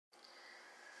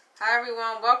Hi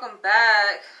everyone, welcome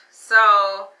back.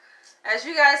 So, as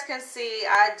you guys can see,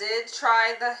 I did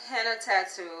try the henna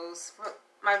tattoos for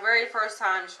my very first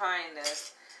time trying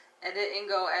this. It didn't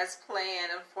go as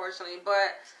planned, unfortunately,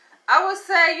 but I would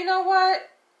say, you know what?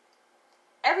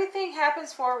 Everything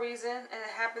happens for a reason, and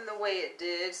it happened the way it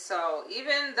did. So,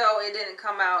 even though it didn't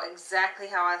come out exactly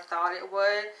how I thought it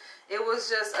would, it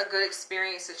was just a good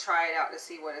experience to try it out to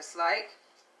see what it's like.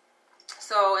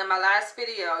 So in my last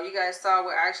video, you guys saw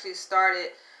where I actually started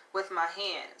with my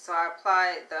hand. So I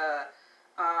applied the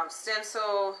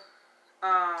stencil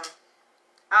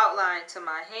outline to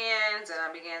my hands, and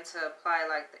I began to apply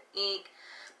like the ink.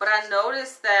 But I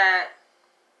noticed that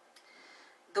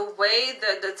the way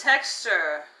the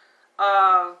texture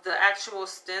of the actual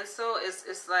stencil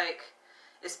is like,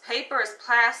 it's paper, it's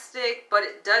plastic, but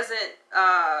it doesn't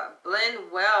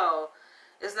blend well.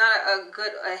 It's not a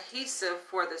good adhesive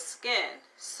for the skin.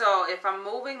 So if I'm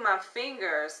moving my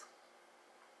fingers,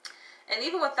 and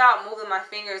even without moving my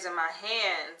fingers and my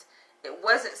hands, it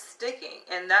wasn't sticking.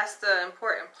 And that's the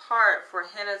important part for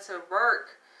henna to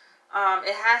work.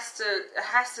 It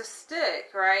has to stick,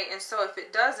 right? And so if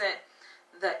it doesn't,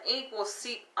 the ink will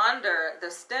seep under the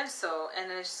stencil,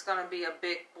 and it's just gonna be a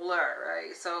big blur,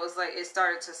 right? So it was like it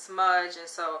started to smudge, and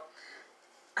so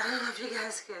I don't know if you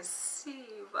guys can see,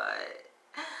 but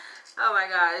oh my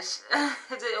gosh,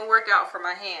 it didn't work out for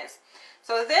my hands.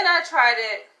 So then I tried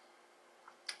it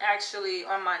actually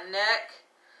on my neck,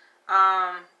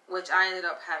 which I ended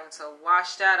up having to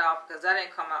wash that off because that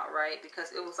didn't come out right,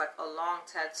 because it was like a long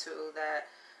tattoo that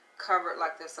covered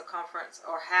like the circumference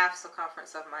or half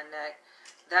circumference of my neck.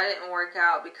 That didn't work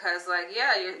out because, like,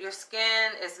 yeah, your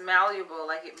skin is malleable,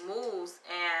 like it moves,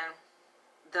 and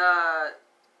the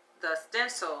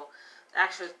stencil,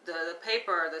 actually the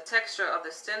paper, the texture of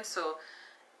the stencil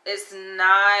is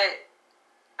not,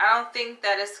 I don't think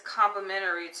that it's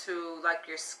complementary to like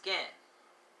your skin,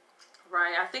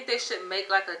 right? I think they should make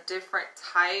like a different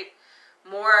type,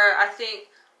 more, I think,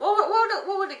 what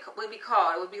would it be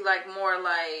called? It would be like more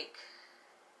like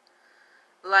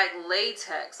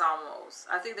latex almost.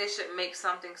 I think they should make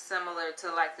something similar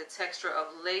to like the texture of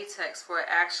latex for it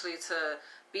actually to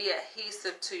be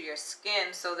adhesive to your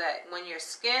skin, so that when your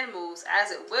skin moves,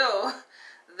 as it will,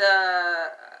 the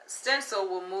stencil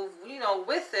will move, you know,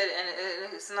 with it,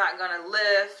 and it's not gonna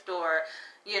lift or,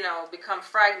 you know, become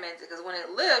fragmented, because when it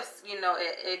lifts, you know,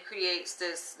 it creates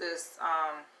this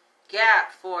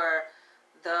gap for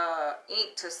the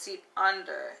ink to seep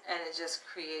under, and it just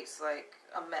creates like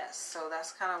a mess. So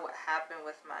that's kind of what happened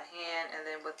with my hand. And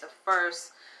then with the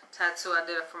first tattoo, I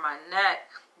did it for my neck,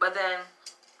 but then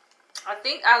I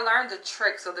think I learned the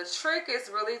trick. So the trick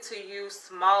is really to use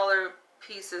smaller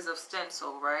pieces of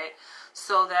stencil, right?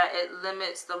 So that it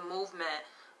limits the movement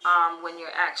when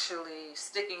you're actually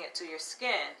sticking it to your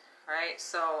skin, right?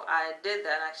 So I did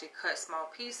that and actually cut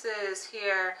small pieces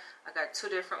here. I got two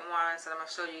different ones that I'm going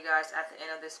to show you guys at the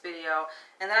end of this video.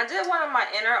 And then I did one on my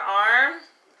inner arm.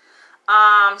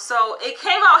 So it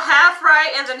came out half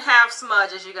right and then half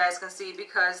smudge, as you guys can see,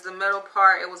 because the middle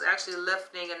part, it was actually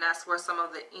lifting, and that's where some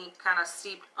of the ink kind of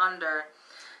seeped under,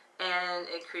 and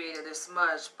it created this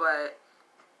smudge. But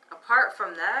apart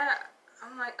from that,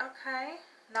 I'm like, okay,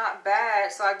 not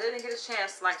bad. So I didn't get a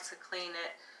chance like to clean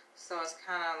it, so it's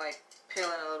kind of like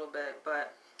peeling a little bit,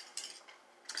 but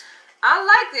I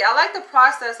liked it. I like the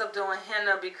process of doing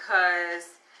henna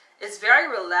because it's very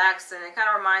relaxing. It kind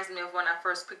of reminds me of when I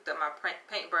first picked up my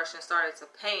paintbrush and started to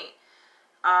paint.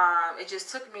 It just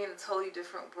took me in a totally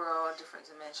different world, a different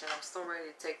dimension. I'm so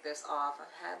ready to take this off.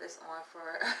 I've had this on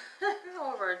for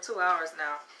over 2 hours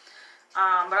now.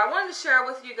 But I wanted to share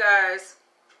with you guys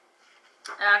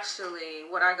actually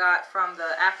what I got from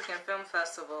the African Film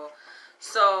Festival.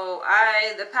 So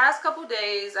the past couple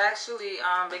days, actually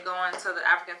been going to the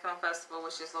African Film Festival,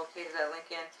 which is located at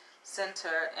Lincoln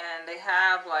Center, and they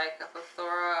have like a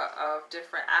plethora of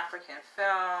different African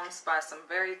films by some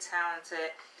very talented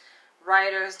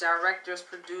writers, directors,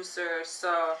 producers.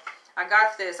 So I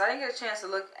got this. I didn't get a chance to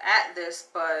look at this,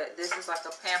 but this is like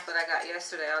a pamphlet I got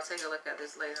yesterday. I'll take a look at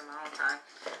this later in my own time.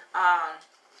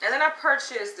 And then I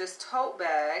purchased this tote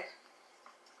bag,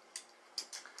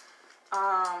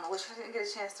 which I didn't get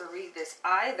a chance to read this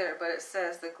either, but it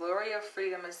says, "The glory of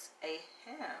freedom is a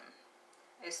hymn,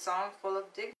 a song full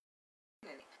of dignity.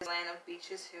 The land of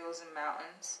beaches, hills, and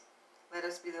mountains. Let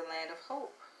us be the land of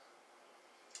hope."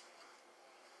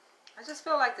 I just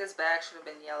feel like this bag should have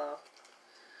been yellow.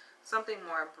 Something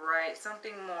more bright,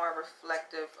 something more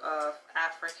reflective of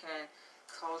African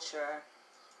culture.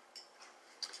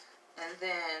 And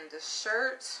then the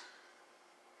shirt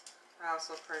I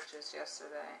also purchased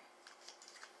yesterday.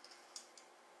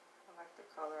 I like the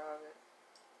color of it.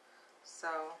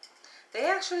 So they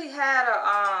actually had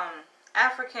a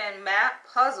African map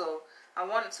puzzle I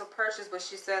wanted to purchase, but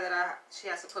she said that she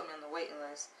has to put me on the waiting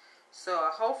list. So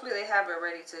hopefully they have it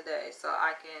ready today, so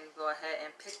I can go ahead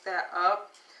and pick that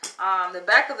up. The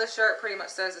back of the shirt pretty much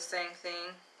says the same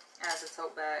thing as the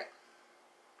tote bag.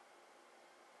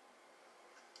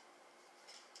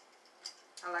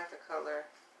 I like the color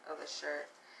of the shirt.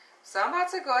 So I'm about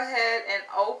to go ahead and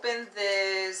open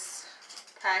this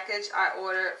package I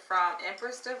ordered from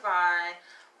Empress Divine,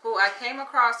 who I came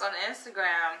across on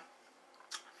Instagram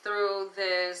through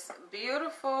this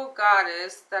beautiful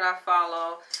goddess that I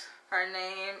follow. Her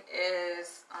name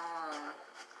is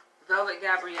Velvet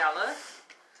Gabriella.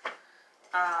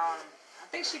 I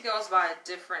think she goes by a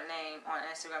different name on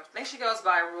Instagram. I think she goes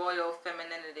by Royal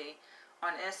Femininity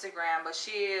on Instagram, but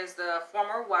she is the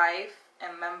former wife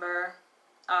and member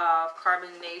of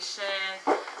Carbon Nation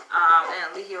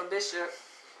and Lehio Bishop.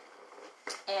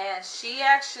 And she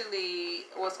actually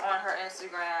was on her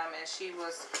Instagram and she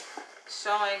was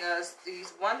showing us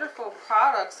these wonderful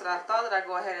products that I thought that I'd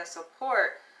go ahead and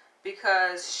support,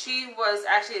 because she's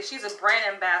a brand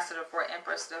ambassador for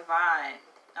Empress Divine.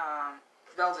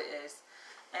 Velvet is.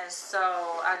 And so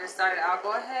I decided I'll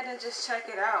go ahead and just check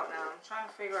it out now. I'm trying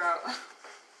to figure out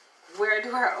where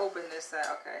do I open this at.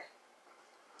 Okay.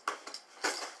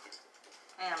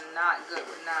 I am not good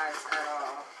with knives at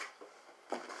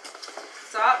all.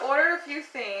 So I ordered a few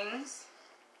things.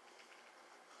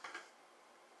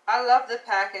 I love the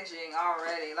packaging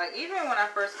already. Like, even when I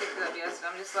first picked it up yesterday,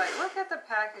 I'm just like, look at the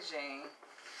packaging.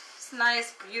 It's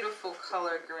nice, beautiful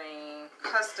color green,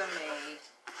 custom made.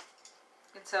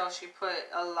 You can tell she put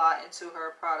a lot into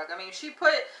her product. I mean, you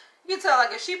can tell,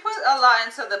 like, if she put a lot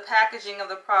into the packaging of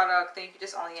the product, then you can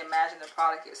just only imagine the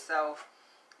product itself.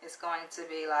 It's going to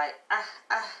be like,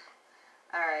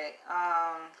 Alright,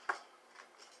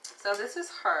 so this is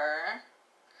her.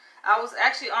 I was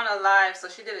actually on a live, so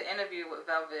she did an interview with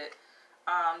Velvet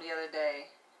the other day,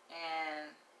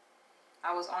 and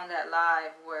I was on that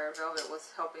live where Velvet was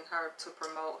helping her to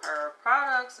promote her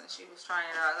products, and she was trying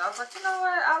it out. And I was like, you know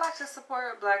what? I like to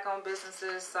support black-owned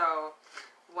businesses, so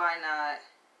why not?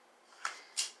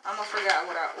 I'm gonna figure out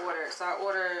what I ordered. So I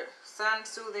ordered Sun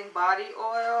Soothing Body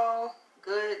Oil,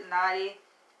 Good Naughty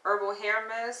Herbal Hair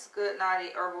Mist, Good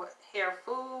Naughty Herbal Hair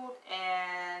Food,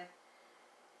 and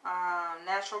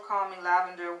Natural Calming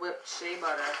Lavender Whipped Shea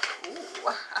Butter.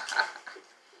 Ooh.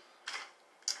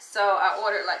 So I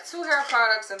ordered like 2 hair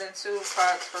products and then 2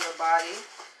 products for the body.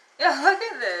 Yeah, look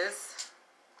at this.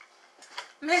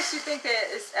 Makes you think that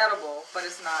it's edible, but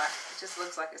it's not. It just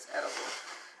looks like it's edible.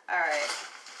 Alright.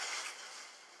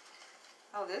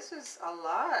 Oh, this is a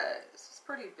lot. This is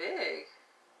pretty big.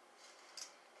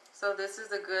 So this is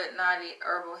the Good Naughty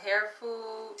Herbal Hair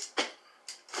Food.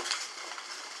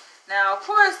 Now, of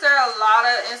course, there are a lot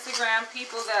of Instagram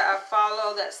people that I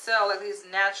follow that sell like these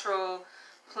natural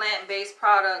plant-based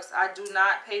products. I do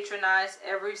not patronize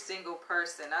every single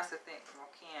person. That's the thing. I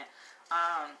can't.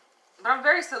 But I'm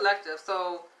very selective.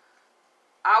 So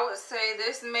I would say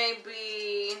this may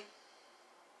be,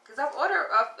 because I've ordered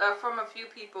from a few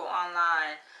people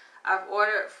online. I've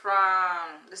ordered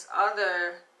from this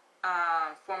other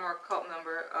former cult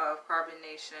member of Carbon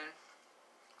Nation,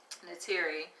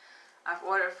 Natiri. I've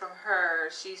ordered from her.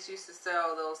 She used to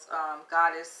sell those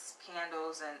goddess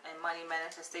candles and money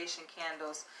manifestation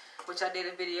candles, which I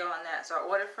did a video on that. So I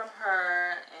ordered from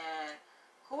her. And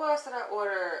who else did I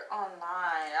order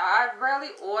online? I rarely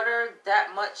order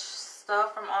that much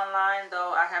stuff from online,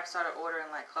 though I have started ordering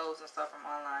like clothes and stuff from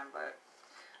online. But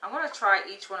I'm going to try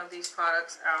each one of these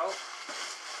products out.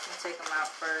 Let me take them out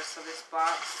first. So this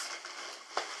box.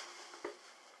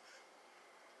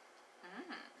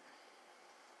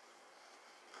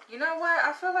 You know what?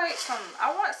 I feel like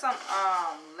I want some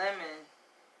lemon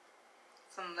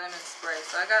spray.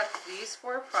 So I got these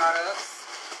 4 products.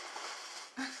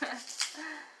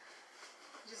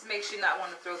 Just makes you not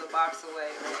want to throw the box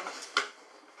away, right?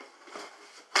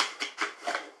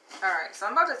 Alright, so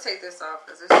I'm about to take this off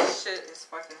because this shit is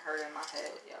fucking hurting my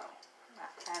head, yo.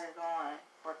 I've had it on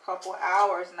for a couple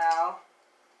hours now.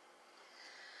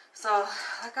 So,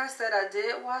 like I said, I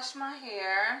did wash my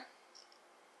hair.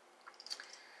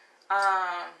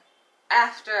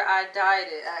 After I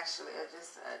dyed it, actually, I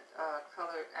just add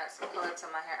some color to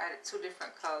my hair. I added 2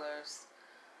 different colors.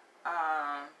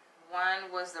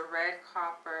 One was the red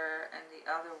copper, and the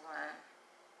other one,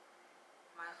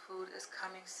 my food is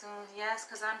coming soon. Yes,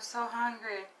 because I'm so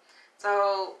hungry.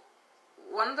 So,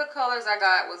 one of the colors I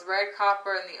got was red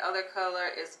copper, and the other color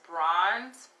is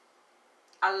bronze.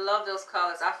 I love those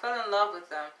colors. I fell in love with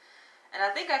them. And I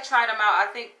think I tried them out. I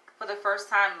think for the first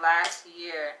time last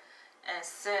year. And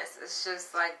since it's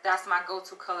just like, that's my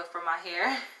go-to color for my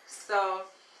hair. So,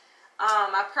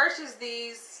 I purchased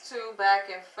these two back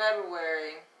in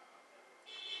February.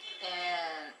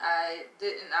 And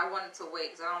I wanted to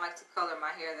wait because I don't like to color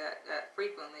my hair that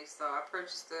frequently. So I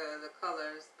purchased the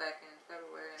colors back in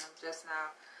February, and I'm just now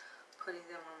putting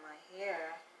them on my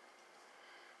hair.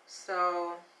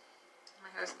 So my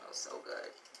hair smells so good.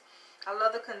 I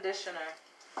love the conditioner.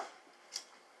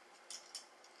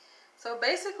 So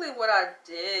basically what I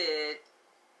did,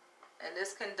 and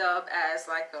this can dub as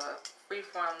like a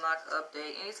freeform lock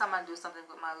update. Anytime I do something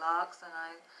with my locks and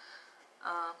I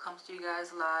comes to you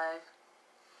guys live,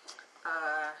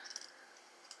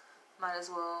 might as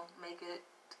well make it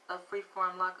a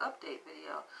freeform lock update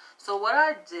video. So what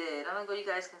I did, I'm gonna go, you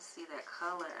guys can see that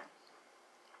color.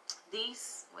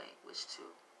 These, wait, which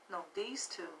two? No, these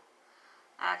two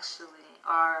actually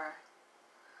are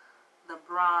the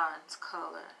bronze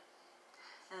color.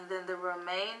 And then the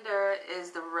remainder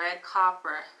is the red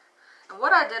copper. And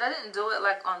what I did, I didn't do it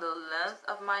like on the length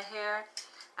of my hair.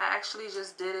 I actually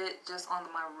just did it just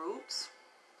on my roots.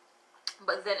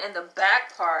 But then in the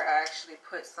back part, I actually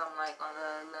put some like on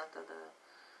the length of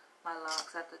my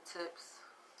locks at the tips,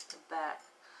 the back.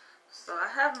 So I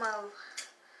have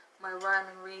my rhyme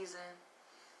and reason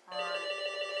on.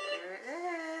 There it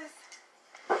is.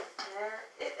 There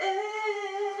it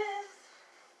is.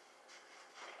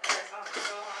 Yes, I'm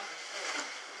so hungry.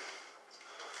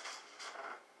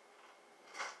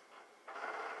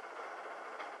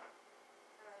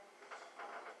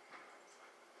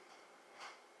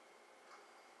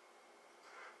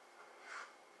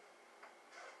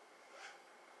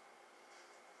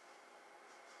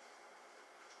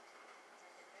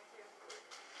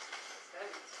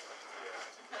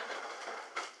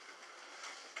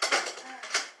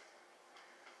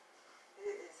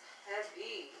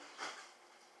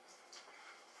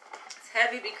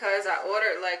 Heavy because I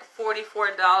ordered like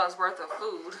 $44 worth of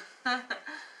food.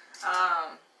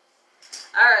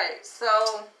 Alright,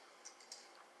 so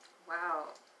wow,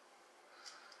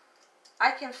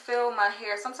 I can feel my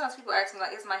hair. Sometimes people ask me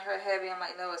like, is my hair heavy? I'm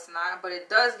like, no, it's not, but it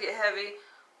does get heavy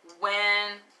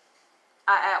when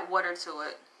I add water to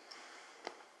it.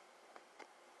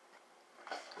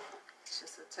 It's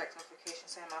just a text notification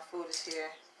saying my food is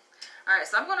here. Alright,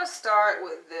 so I'm gonna start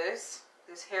with this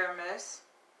hair mist.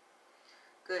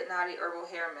 Good Naughty Herbal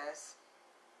Hair Mist,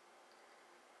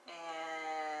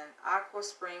 and Aqua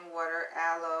Spring Water,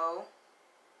 Aloe,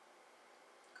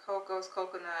 Coco's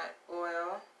Coconut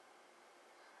Oil,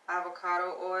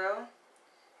 Avocado Oil,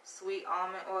 Sweet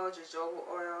Almond Oil, Jojoba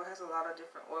Oil. It has a lot of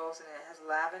different oils in it. It has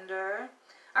lavender.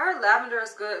 I heard lavender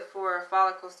is good for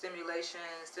follicle stimulation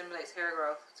and stimulates hair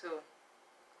growth too.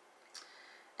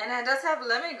 And it does have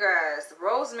lemongrass,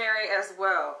 rosemary as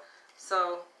well.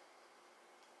 So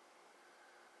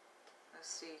let's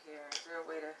see here. Is there a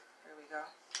way to, there we go.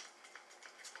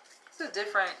 It's a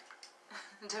different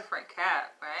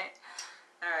cap, right?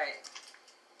 Alright.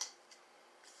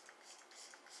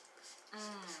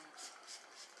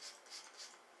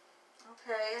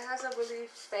 Okay, it has a really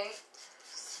faint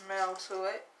smell to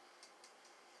it.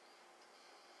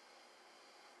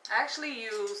 I actually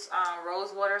use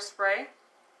rose water spray,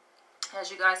 as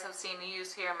you guys have seen me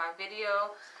use here in my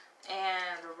video.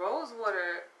 And the rose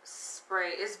water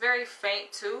spray is very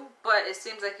faint too, but it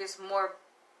seems like it's more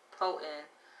potent,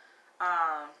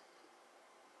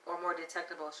 or more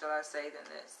detectable, shall I say, than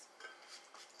this.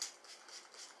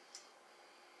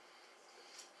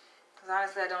 Because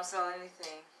honestly, I don't smell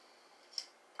anything.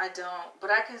 I don't, but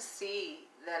I can see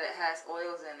that it has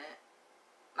oils in it.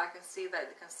 I can see like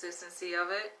the consistency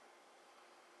of it.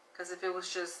 Because if it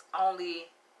was just only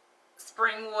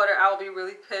spring water, I would be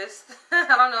really pissed. I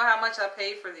don't know how much I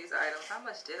paid for these items. How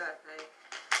much did I pay?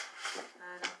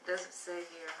 It doesn't say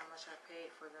here how much I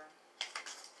paid for them,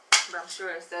 but I'm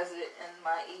sure it says it in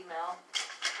my email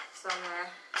somewhere.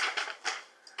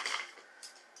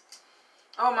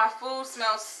 Oh, my food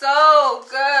smells so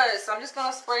good. So I'm just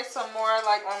gonna spray some more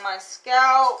like on my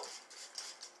scalp.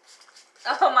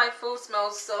 Oh, my food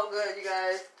smells so good, you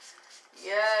guys.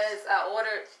 Yes, I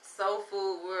ordered soul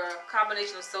food. We're a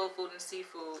combination of soul food and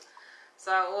seafood.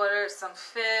 So I ordered some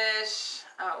fish,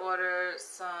 I ordered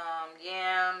some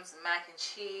yams, mac and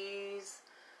cheese,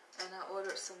 and I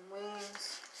ordered some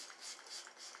wings.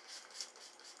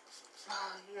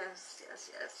 Oh, yes, yes,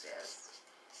 yes, yes.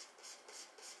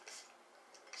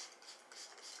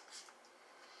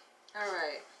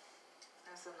 Alright,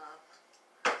 that's enough.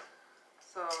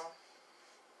 So,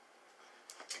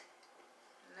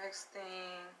 next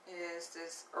thing is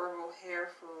this herbal hair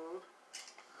food.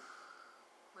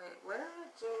 Wait, what did I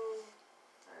do?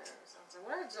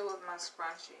 What do I do with my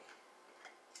scrunchie?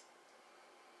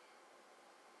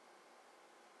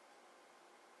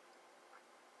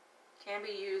 Can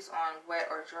be used on wet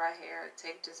or dry hair.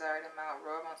 Take desired amount,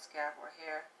 rub on scalp or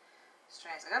hair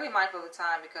strands. I gotta be mindful of the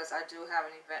time because I do have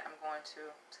an event I'm going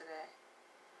to today.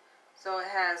 So it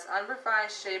has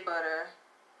unrefined shea butter,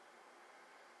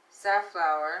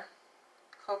 safflower,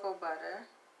 cocoa butter,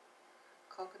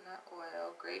 coconut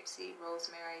oil, grapeseed,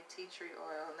 rosemary, tea tree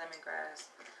oil,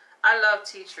 lemongrass. I love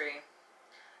tea tree.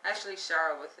 I actually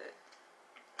shower with it.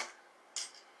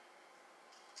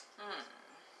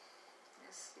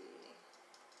 Let's see.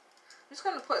 I'm just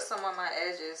going to put some on my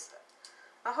edges.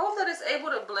 I hope that it's able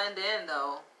to blend in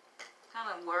though. Kind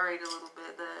of worried a little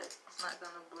bit that it's not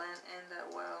going to blend in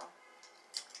that well.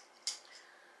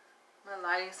 My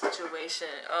lighting situation.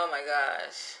 Oh my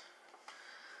gosh.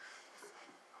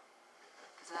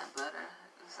 Is that better?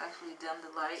 It's actually dimmed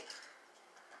the light.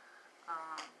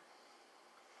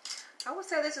 I would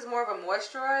say this is more of a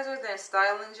moisturizer than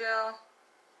styling gel,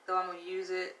 though I'm going to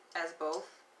use it as both.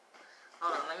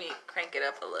 Hold on, let me crank it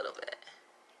up a little bit.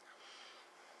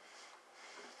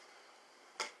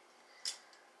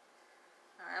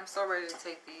 Alright, I'm so ready to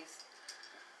take these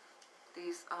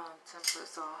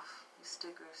templates off, these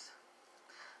stickers.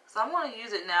 So I'm going to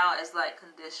use it now as like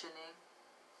conditioning.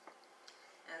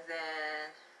 And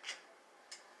then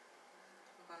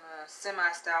I'm going to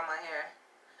semi-style my hair.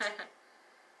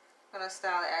 I'm going to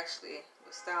style it actually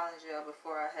with styling gel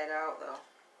before I head out though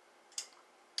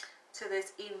to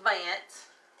this event.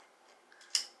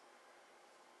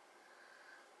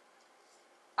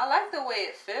 I like the way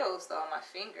it feels though on my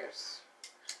fingers.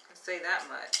 I can say that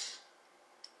much.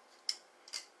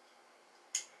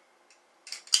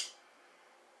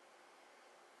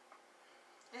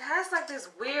 It has like this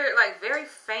weird, like very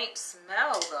faint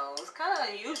smell though. It's kind of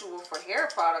unusual for hair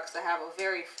products to have a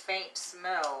very faint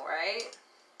smell, right?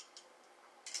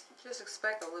 Just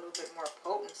expect a little bit more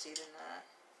potency than that.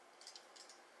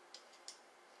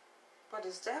 But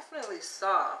it's definitely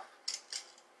soft.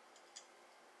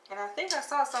 And I think I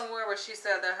saw somewhere where she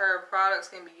said that her products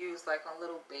can be used like on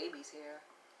little babies' hair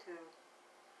too.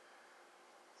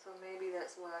 So maybe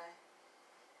that's why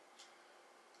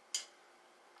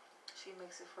she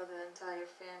makes it for the entire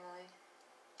family.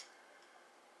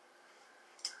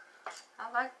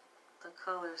 I like the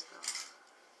colors though.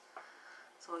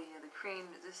 So yeah, the cream,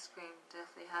 this cream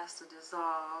definitely has to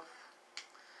dissolve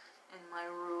in my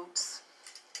roots.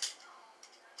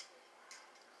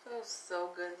 Feels so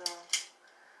good though.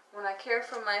 When I care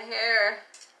for my hair,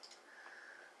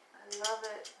 I love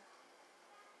it.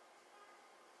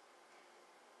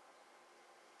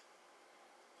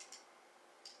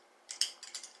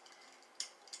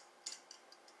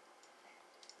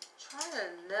 I'm trying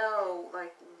to know,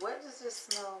 like, what does this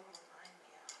smell remind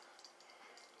me of?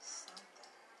 Something.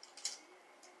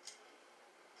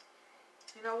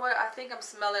 You know what? I think I'm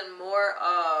smelling more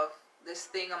of this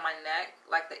thing on my neck,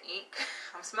 like the ink.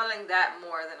 I'm smelling that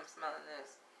more than I'm smelling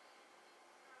this.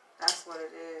 That's what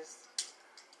it is.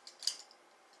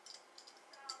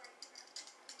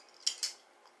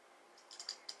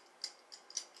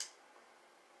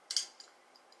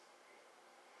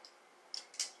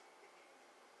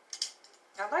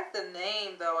 I like the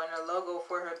name though and the logo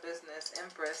for her business,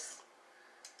 Empress.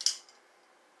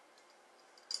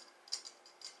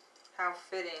 How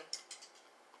fitting.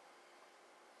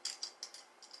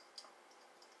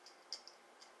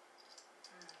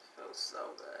 Feels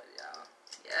so good, y'all.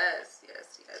 Yes,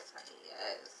 yes, yes, honey,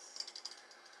 yes.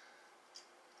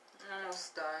 I'm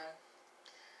almost done.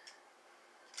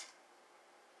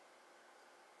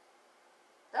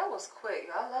 That was quick.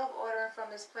 I love ordering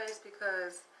from this place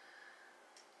because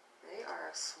they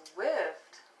are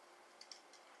swift.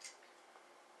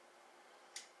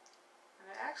 And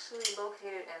they're actually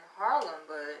located in Harlem,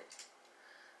 but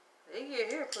they get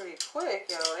here pretty quick,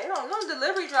 yo. They don't know,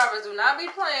 delivery drivers do not be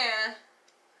playing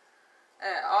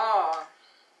at all.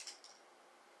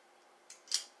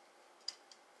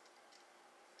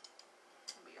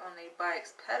 Be on their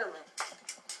bikes pedaling.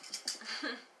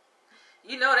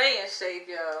 You know they in shape,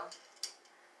 yo.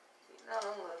 You know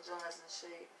them little joints in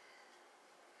shape.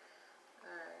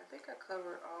 Alright, I think I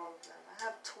covered all of them. I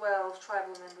have 12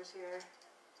 tribal members here.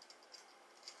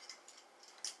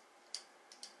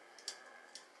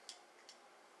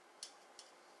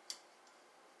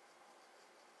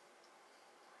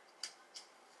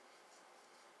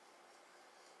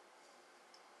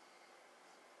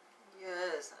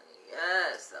 Yes, honey,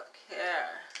 yes,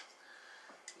 self-care.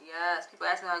 Yes, people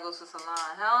ask me how I go to the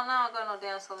salon. Hell no, I don't go to no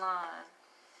damn salon.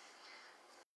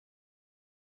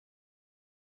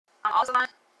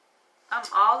 I'm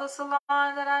all the salon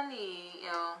that I need,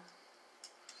 yo.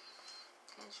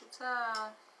 Can't you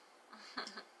tell?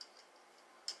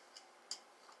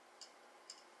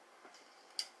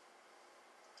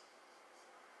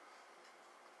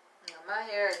 Yeah, my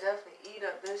hair definitely eat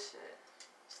up this shit.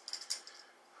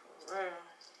 For real.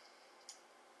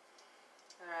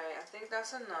 Alright, I think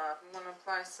that's enough. I'm gonna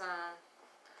apply some.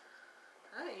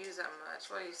 I didn't use that much.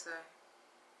 What do you say?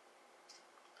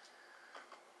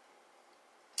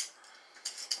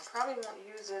 I probably won't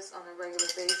use this on a regular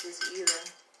basis either.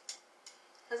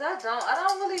 Cause I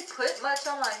don't really put much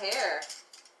on my hair.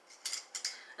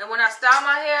 And when I style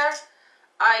my hair,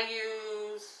 I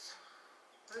use,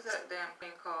 what is that damn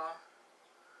thing called?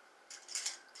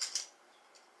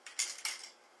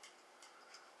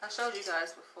 I showed you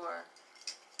guys before.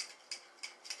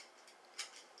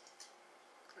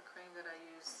 The cream that I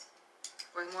use,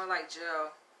 or more like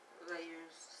gel that I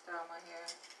use to style my hair.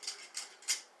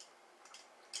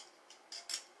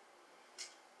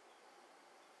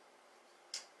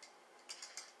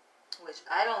 Which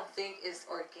I don't think is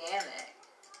organic.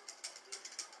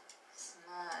 It's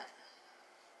not.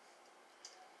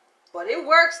 But it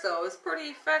works though. It's pretty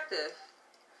effective.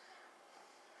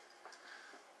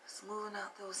 Smoothing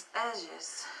out those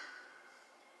edges.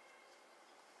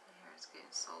 My hair is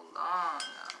getting so long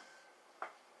now.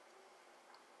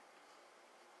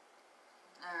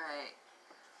 Alright.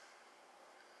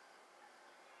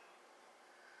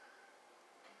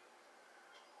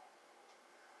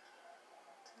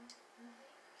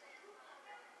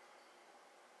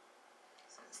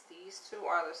 Since these two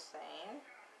are the same.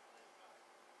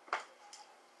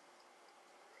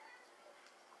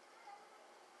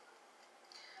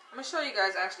 I'm going to show you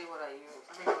guys actually what I use.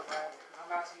 Let me go grab it. I'm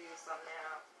about to use some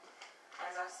now.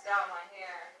 As I style my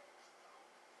hair.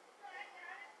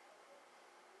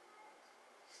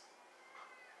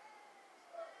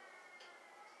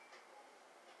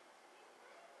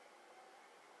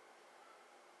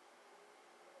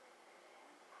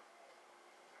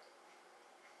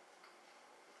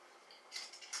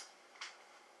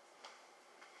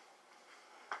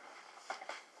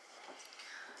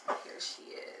 Here she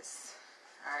is.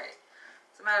 Alright.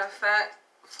 As a matter of fact,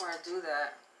 before I do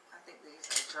that, I think these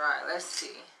are dry. Let's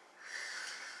see.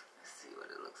 Let's see what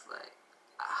it looks like.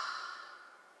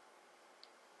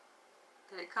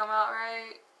 Did it come out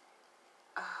right?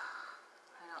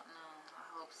 I don't know. I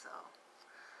hope so.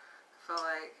 I feel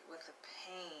like with the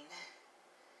pain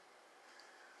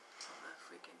of that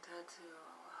freaking tattoo,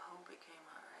 I hope it came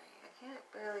out right. I can't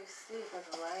barely see for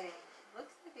the lighting.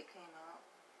 Looks like it came out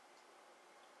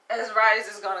as right as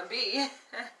it's gonna be.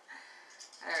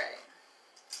 Alright.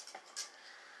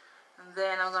 And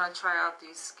then I'm gonna try out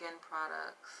these skin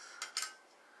products.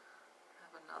 I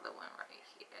have another one right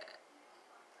here.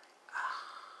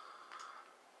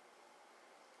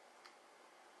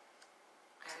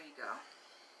 There you go.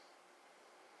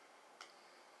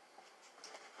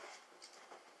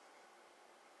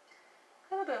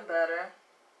 Could have been better.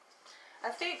 I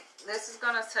think this is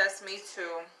gonna test me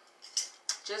to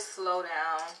just slow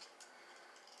down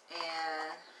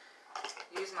and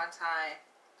use my time.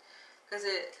 Cause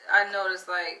I noticed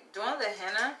like doing the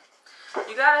henna,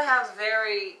 you gotta have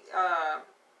very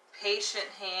patient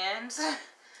hands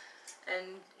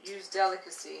and use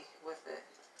delicacy with it.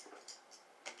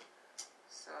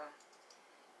 So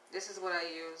this is what I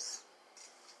use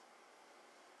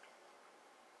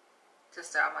to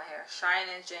style my hair. Shine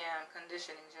and Jam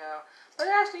conditioning gel. But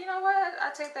actually, you know what?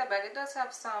 I take that back. It does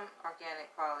have some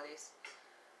organic qualities.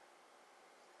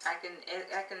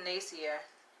 Echinacea.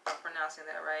 I'm pronouncing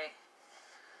that right.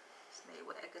 It's made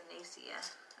with echinacea.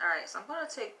 Alright, so I'm going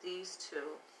to take these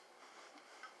two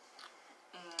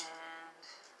and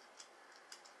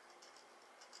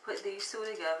put these two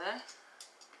together.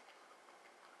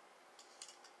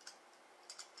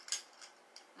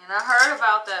 And I heard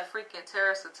about that freaking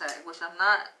terrorist attack, which I'm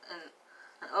not in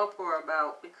an uproar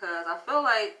about, because I feel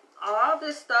like a lot of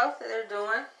this stuff that they're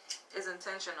doing is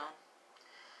intentional.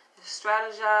 It's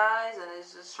strategized and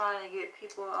it's just trying to get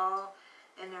people all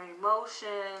in their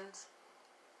emotions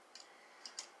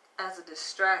as a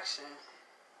distraction.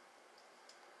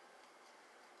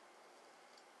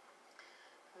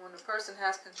 When a person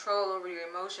has control over your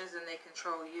emotions, then they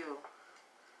control you.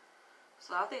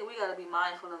 So I think we got to be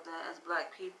mindful of that as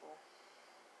black people.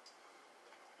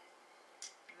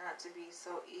 Not to be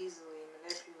so easily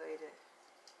manipulated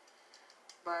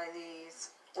by these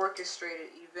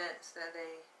orchestrated events that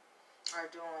they are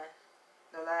doing.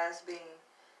 The last being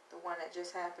the one that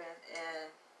just happened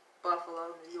in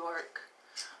Buffalo, New York.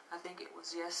 I think it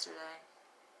was yesterday.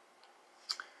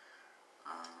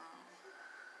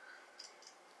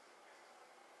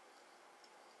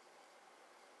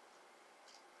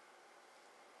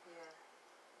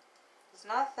 It's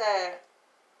not that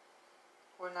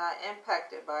we're not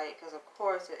impacted by it, because of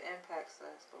course it impacts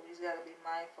us, but we just got to be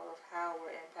mindful of how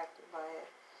we're impacted by it.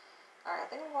 Alright, I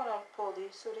think I'm going to pull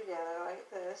these two together like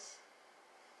this.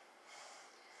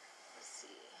 Let's see.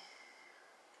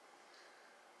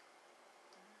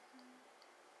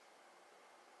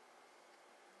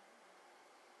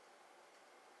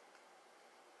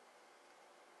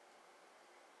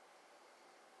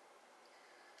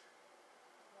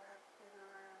 Wrap it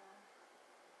around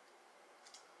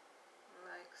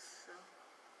like so.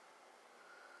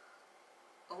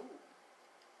 Oh.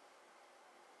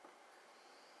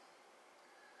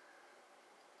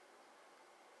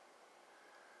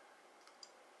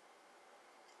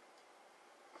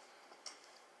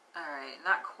 Alright,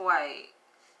 not quite,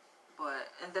 but,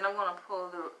 and then I'm going to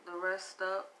pull the rest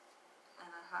up in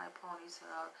a high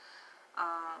ponytail.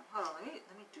 Hold on, let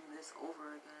me do this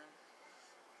over again.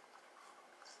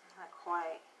 It's not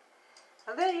quite.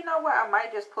 And then, you know what, I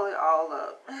might just pull it all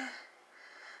up.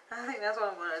 I think that's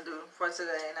what I'm going to do for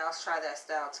today, and I'll try that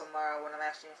style tomorrow when I'm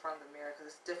actually in front of the mirror,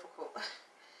 because it's difficult.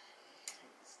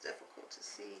 It's difficult to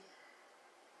see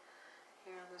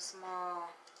here on the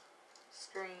small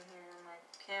screen here on my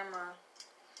camera,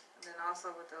 and then also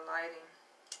with the lighting.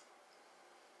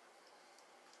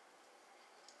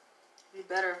 It'd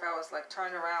be better if I was like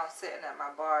turned around sitting at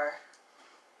my bar.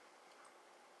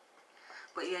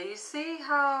 But yeah, you see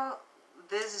how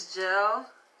this gel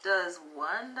does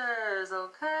wonders,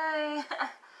 okay?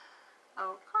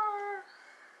 Okay.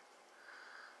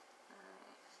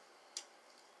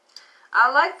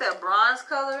 I like that bronze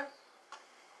color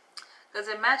because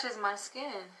it matches my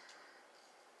skin.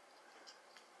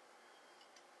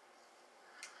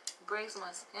 Brings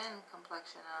my skin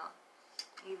complexion out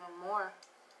even more.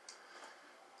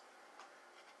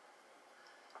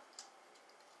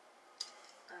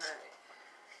 Alright.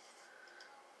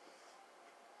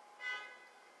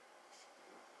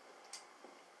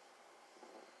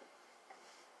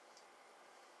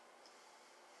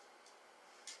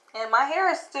 And my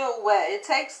hair is still wet. It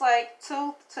takes like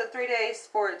 2 to 3 days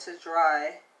for it to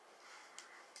dry.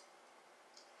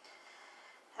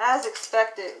 As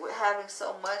expected with having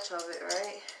so much of it,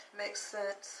 right? Makes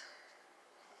sense.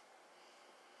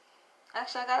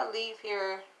 Actually, I gotta leave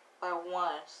here by 1,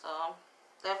 so I'm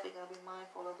definitely gotta be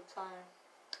mindful of the time.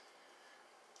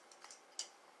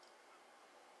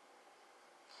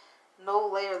 No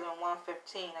later than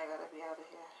 1:15, I gotta be out of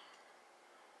here.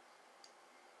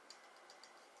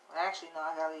 Well, actually, no,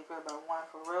 I gotta leave here by 1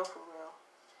 for real, for real.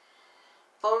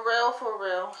 For real, for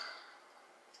real.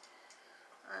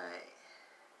 Alright.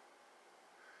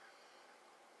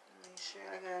 Make sure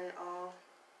I got it all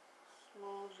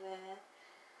smoothed in.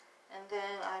 And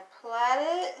then I plait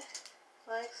it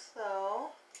like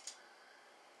so.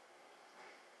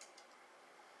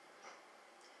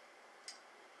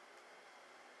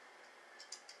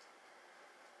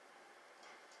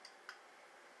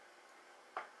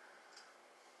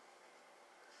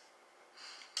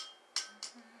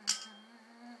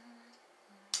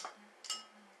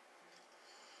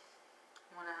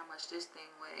 I wonder how much this thing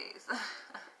weighs. No,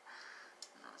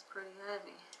 it's pretty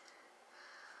heavy.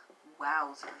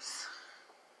 Wowzers.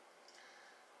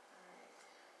 Alright.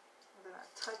 And then I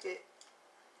tuck it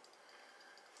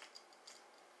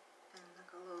in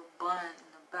like a little bun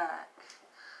in the back.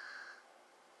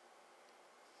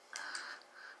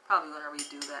 Probably gonna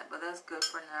redo that, but that's good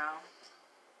for now.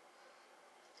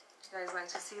 You guys like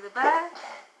to see the back?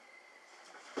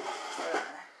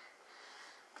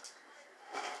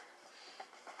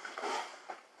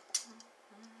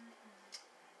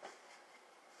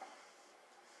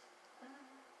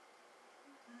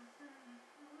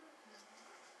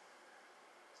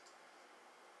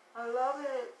 I love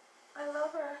it. I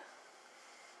love her.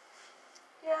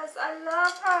 Yes, I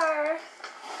love her.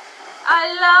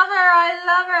 I love her. I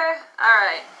love her. All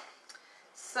right.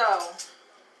 So,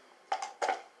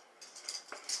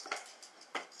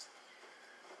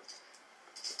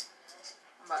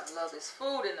 I'm about to love this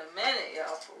food in a minute,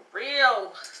 y'all. For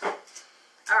real.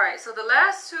 All right. So the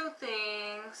last 2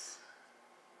 things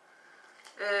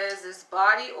is this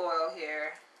body oil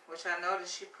here, which I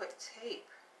noticed she put tape.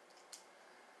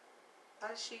 Why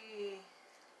does she?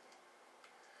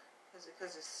 Is it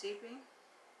because it's seeping?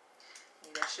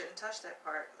 Maybe I shouldn't touch that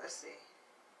part. Let's see.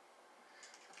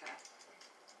 Okay.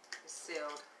 It's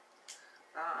sealed.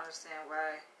 I don't understand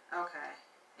why. Okay.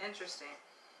 Interesting.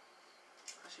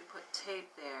 She put tape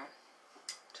there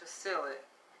to seal it.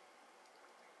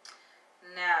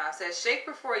 Now, it says shake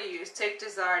before use. Take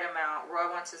desired amount.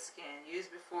 Rub onto skin. Use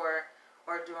before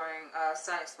or during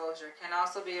sun exposure. Can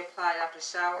also be applied after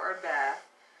shower or bath.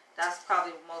 That's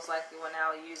probably most likely when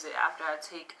I'll use it after I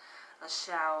take a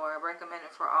shower.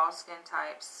 Recommended for all skin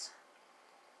types.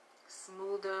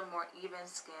 Smoother, more even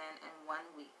skin in 1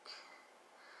 week.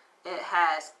 It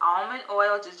has almond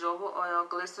oil, jojoba oil,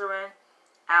 glycerin,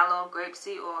 aloe,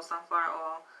 grapeseed oil, sunflower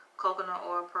oil, coconut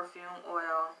oil, perfume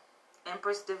oil,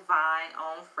 Empress Divine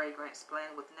own fragrance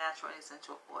blended with natural and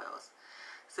essential oils.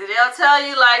 So they'll tell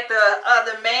you like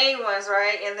the main ones,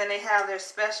 right? And then they have their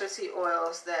specialty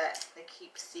oils that they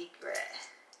keep secret.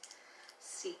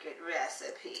 Secret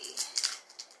recipe.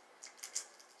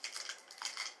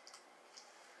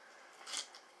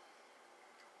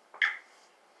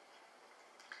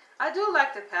 I do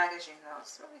like the packaging though.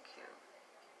 It's really cute.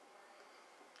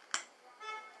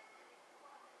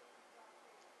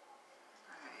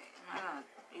 Alright, I'm not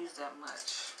gonna use that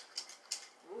much.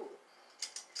 Ooh.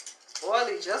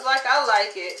 Oily, just like I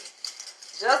like it.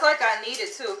 Just like I need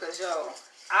it too, because yo,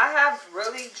 I have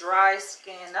really dry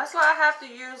skin. That's why I have to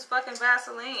use fucking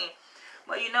Vaseline.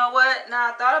 But you know what? Now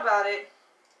I thought about it.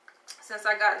 Since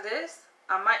I got this,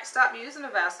 I might stop using the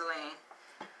Vaseline.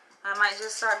 I might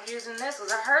just start using this,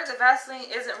 because I heard the Vaseline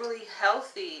isn't really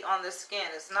healthy on the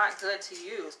skin. It's not good to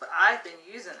use, but I've been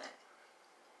using it.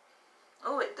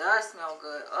 Oh, it does smell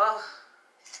good. Oh.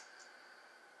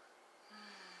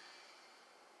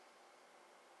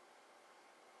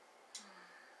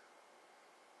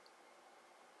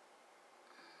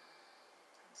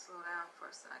 Slow down for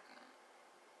a second.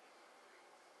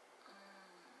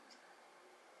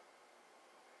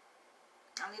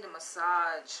 I need a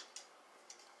massage.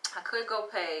 I could go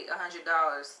pay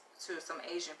 $100 to some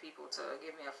Asian people to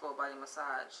give me a full body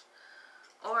massage.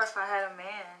 Or if I had a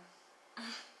man,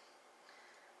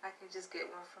 I could just get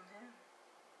one from him.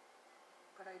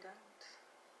 But I don't.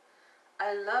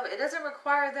 I love it. It doesn't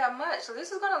require that much. So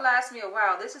this is going to last me a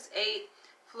while. This is 8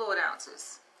 fluid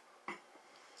ounces.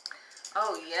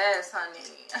 Oh, yes,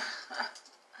 honey.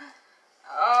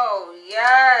 Oh,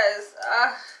 yes.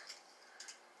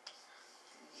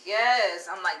 Yes,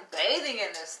 I'm like bathing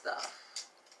in this stuff.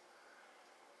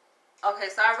 Okay,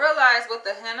 so I realized with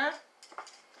the henna,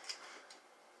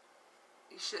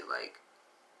 you should like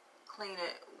clean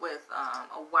it with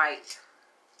a wipe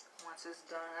once it's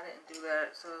done. I didn't do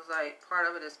that, so it's like part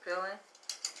of it is peeling.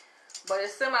 But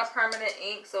it's semi-permanent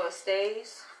ink, so it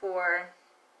stays for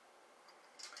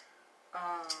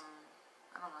I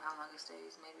don't know how long it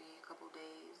stays, maybe a couple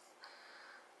days.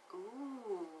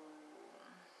 Ooh,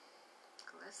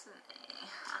 glistening.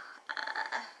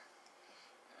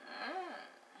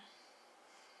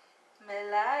 Me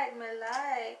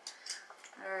like.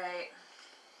 Alright.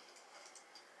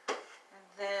 And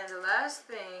then the last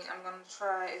thing I'm going to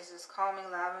try is this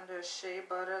Calming Lavender Shea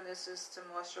Butter. This is to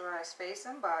moisturize face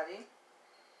and body.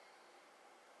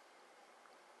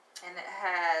 And it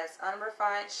has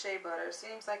unrefined shea butter.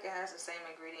 Seems like it has the same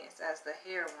ingredients as the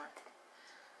hair one.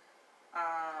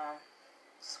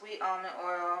 Sweet almond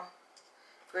oil,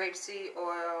 grapeseed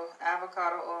oil,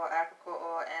 avocado oil, apricot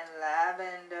oil, and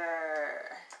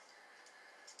lavender.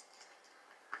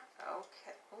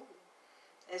 Okay. Ooh.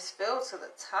 It's filled to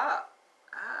the top.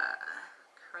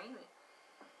 Creamy.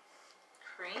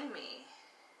 Creamy.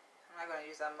 I'm not going to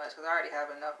use that much because I already have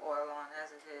enough oil on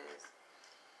as it is.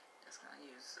 Just going to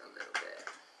use a little bit.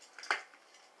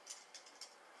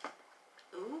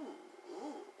 Ooh.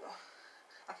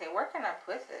 Okay, where can I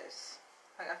put this?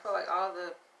 Like, I feel like all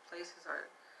the places are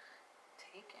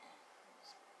taken.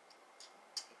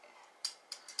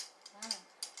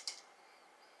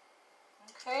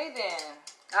 Okay then.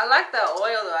 I like that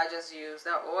oil though I just used.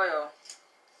 That oil.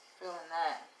 Feeling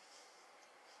that.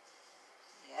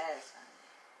 Yes,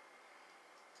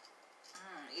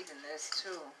 honey. Even this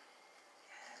too.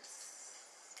 Yes.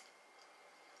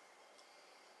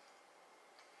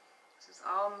 This is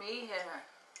all me here.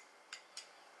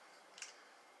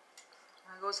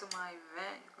 When I go to my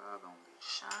event, girl gonna be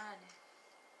shining.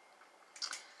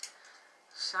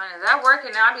 Shining. Is that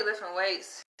working now? I be lifting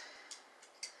weights.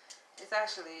 It's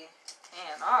actually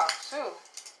paying off too.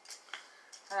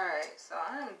 Alright, so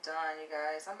I'm done, you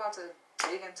guys. I'm about to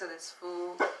dig into this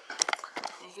food.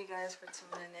 Thank you guys for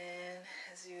tuning in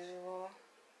as usual.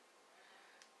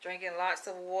 Drinking lots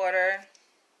of water.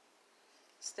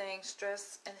 Staying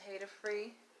stress and hater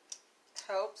free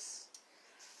helps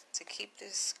to keep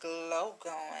this glow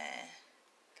going.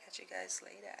 Catch you guys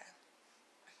later.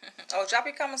 Oh, drop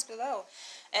your comments below.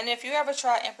 And if you ever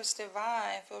try Empress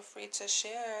Divine, feel free to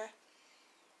share